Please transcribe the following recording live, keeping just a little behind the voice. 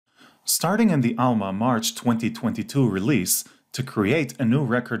Starting in the Alma March 2022 release, to create a new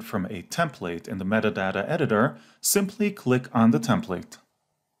record from a template in the Metadata Editor, simply click on the template.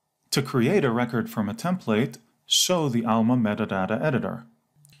 To create a record from a template, show the Alma Metadata Editor.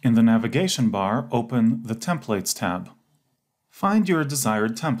 In the navigation bar, open the Templates tab. Find your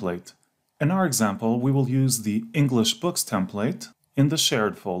desired template. In our example, we will use the English Books template in the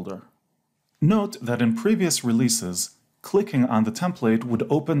Shared folder. Note that in previous releases, clicking on the template would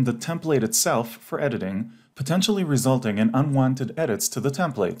open the template itself for editing, potentially resulting in unwanted edits to the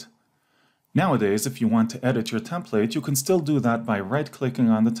template. Nowadays, if you want to edit your template, you can still do that by right-clicking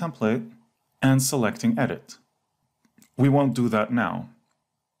on the template and selecting Edit. We won't do that now.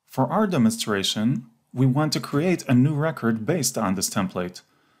 For our demonstration, we want to create a new record based on this template.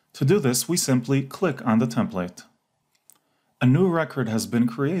 To do this, we simply click on the template. A new record has been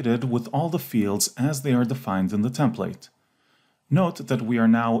created with all the fields as they are defined in the template. Note that we are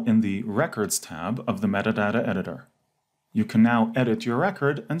now in the Records tab of the Metadata Editor. You can now edit your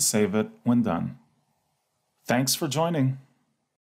record and save it when done. Thanks for joining.